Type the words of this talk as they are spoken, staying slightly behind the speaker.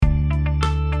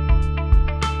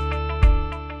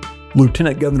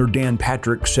Lieutenant Governor Dan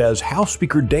Patrick says House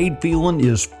Speaker Dade Phelan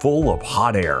is full of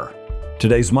hot air.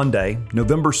 Today's Monday,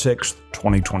 November 6th,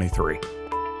 2023.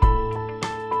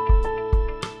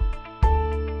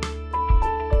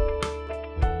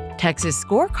 Texas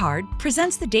Scorecard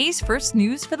presents the day's first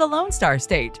news for the Lone Star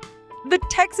State. The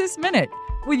Texas Minute,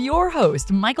 with your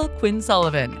host, Michael Quinn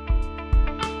Sullivan.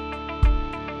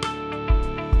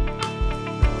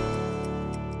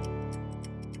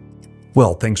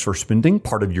 Well, thanks for spending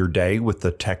part of your day with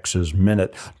the Texas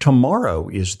Minute. Tomorrow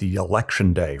is the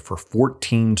election day for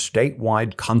 14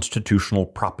 statewide constitutional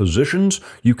propositions.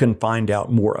 You can find out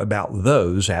more about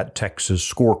those at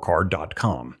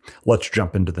texasscorecard.com. Let's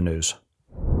jump into the news.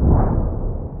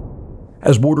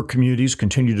 As border communities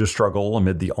continue to struggle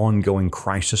amid the ongoing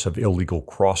crisis of illegal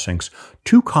crossings,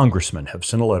 2 congressmen have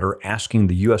sent a letter asking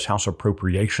the U.S. House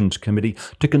Appropriations Committee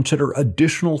to consider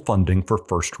additional funding for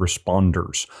first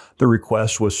responders. The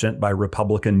request was sent by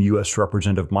Republican U.S.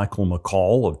 Representative Michael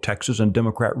McCall of Texas and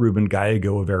Democrat Ruben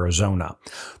Gallego of Arizona.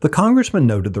 The congressman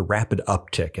noted the rapid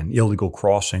uptick in illegal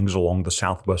crossings along the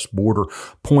southwest border,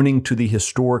 pointing to the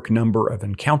historic number of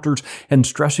encounters and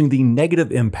stressing the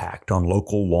negative impact on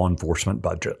local law enforcement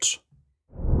budgets.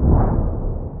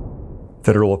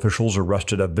 Federal officials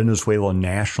arrested a Venezuelan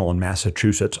national in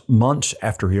Massachusetts months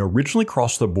after he originally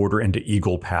crossed the border into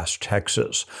Eagle Pass,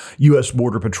 Texas. U.S.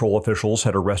 Border Patrol officials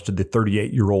had arrested the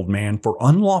 38-year-old man for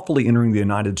unlawfully entering the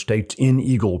United States in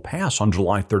Eagle Pass on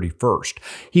July 31st.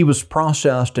 He was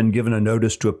processed and given a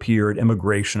notice to appear at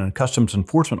Immigration and Customs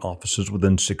Enforcement offices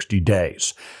within 60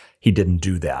 days. He didn't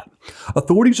do that.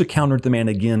 Authorities encountered the man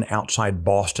again outside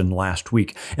Boston last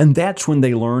week, and that's when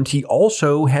they learned he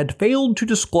also had failed to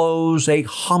disclose a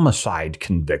homicide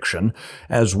conviction,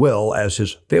 as well as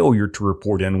his failure to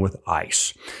report in with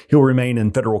ICE. He'll remain in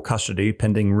federal custody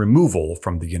pending removal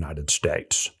from the United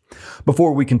States.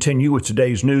 Before we continue with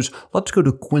today's news, let's go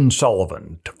to Quinn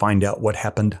Sullivan to find out what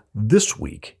happened this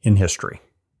week in history.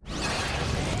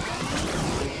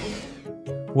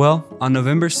 Well, on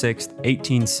November 6,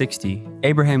 1860,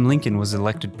 Abraham Lincoln was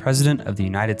elected President of the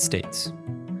United States.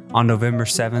 On November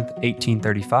 7,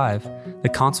 1835, the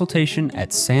consultation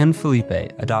at San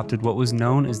Felipe adopted what was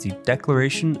known as the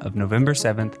Declaration of November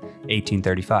 7,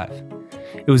 1835.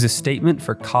 It was a statement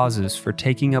for causes for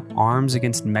taking up arms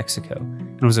against Mexico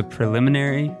and was a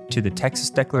preliminary to the Texas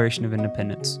Declaration of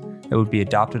Independence that would be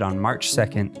adopted on March 2,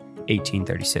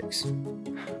 1836.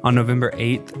 On November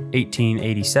 8,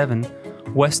 1887,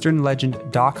 Western legend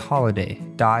Doc Holliday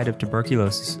died of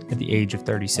tuberculosis at the age of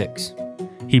 36.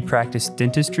 He practiced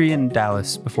dentistry in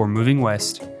Dallas before moving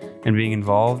west and being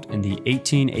involved in the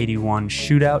 1881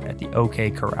 shootout at the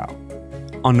OK Corral.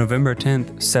 On November 10,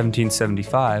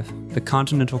 1775, the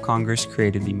Continental Congress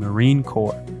created the Marine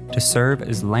Corps to serve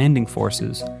as landing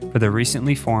forces for the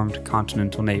recently formed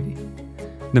Continental Navy.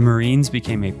 The Marines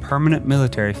became a permanent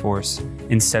military force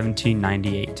in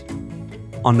 1798.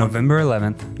 On November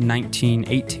 11,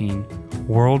 1918,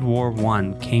 World War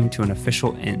I came to an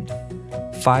official end.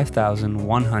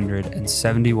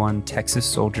 5,171 Texas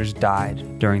soldiers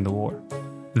died during the war.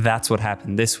 That's what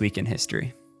happened this week in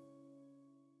history.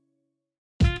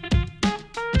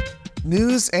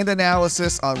 News and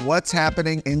analysis on what's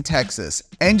happening in Texas.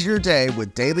 End your day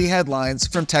with daily headlines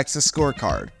from Texas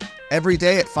Scorecard. Every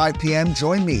day at 5 p.m.,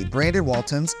 join me, Brandon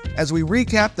Waltons, as we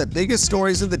recap the biggest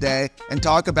stories of the day and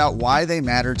talk about why they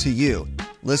matter to you.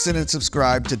 Listen and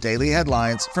subscribe to Daily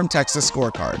Headlines from Texas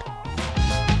Scorecard.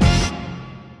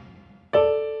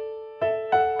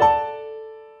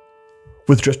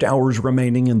 With just hours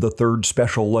remaining in the third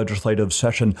special legislative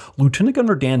session, Lieutenant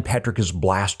Governor Dan Patrick is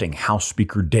blasting House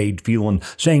Speaker Dade Phelan,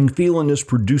 saying Phelan is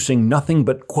producing nothing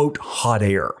but, quote, hot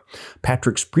air.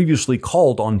 Patrick's previously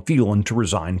called on Phelan to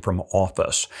resign from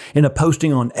office. In a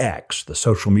posting on X, the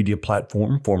social media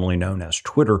platform formerly known as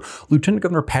Twitter, Lieutenant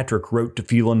Governor Patrick wrote to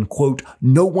Phelan, quote,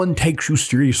 "No one takes you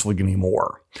seriously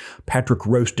anymore." Patrick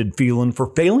roasted Phelan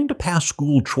for failing to pass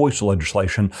school choice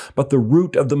legislation, but the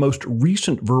root of the most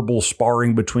recent verbal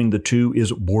sparring between the two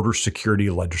is border security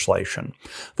legislation.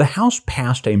 The House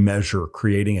passed a measure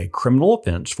creating a criminal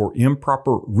offense for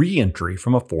improper re-entry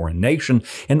from a foreign nation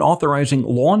and authorizing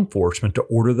law enforcement to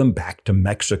order them back to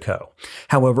Mexico.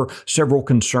 However, several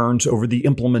concerns over the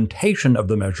implementation of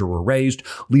the measure were raised,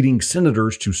 leading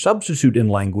senators to substitute in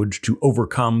language to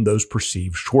overcome those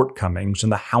perceived shortcomings in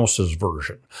the House's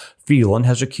version. Phelan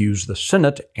has accused the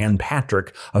Senate and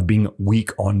Patrick of being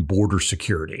weak on border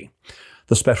security.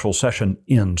 The special session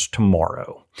ends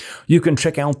tomorrow. You can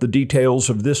check out the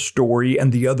details of this story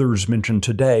and the others mentioned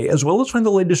today, as well as find the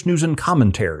latest news and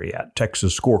commentary at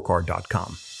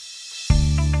texasscorecard.com.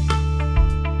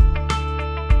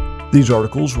 These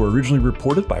articles were originally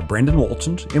reported by Brandon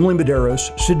Waltons, Emily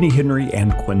Medeiros, Sydney Henry,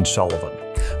 and Quinn Sullivan.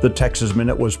 The Texas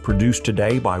Minute was produced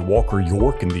today by Walker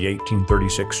York in the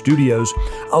 1836 studios.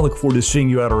 I look forward to seeing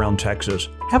you out around Texas.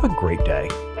 Have a great day.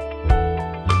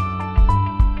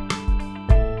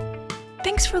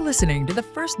 Thanks for listening to the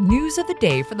first news of the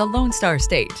day for the Lone Star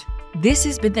State. This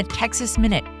has been the Texas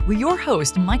Minute with your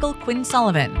host, Michael Quinn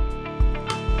Sullivan.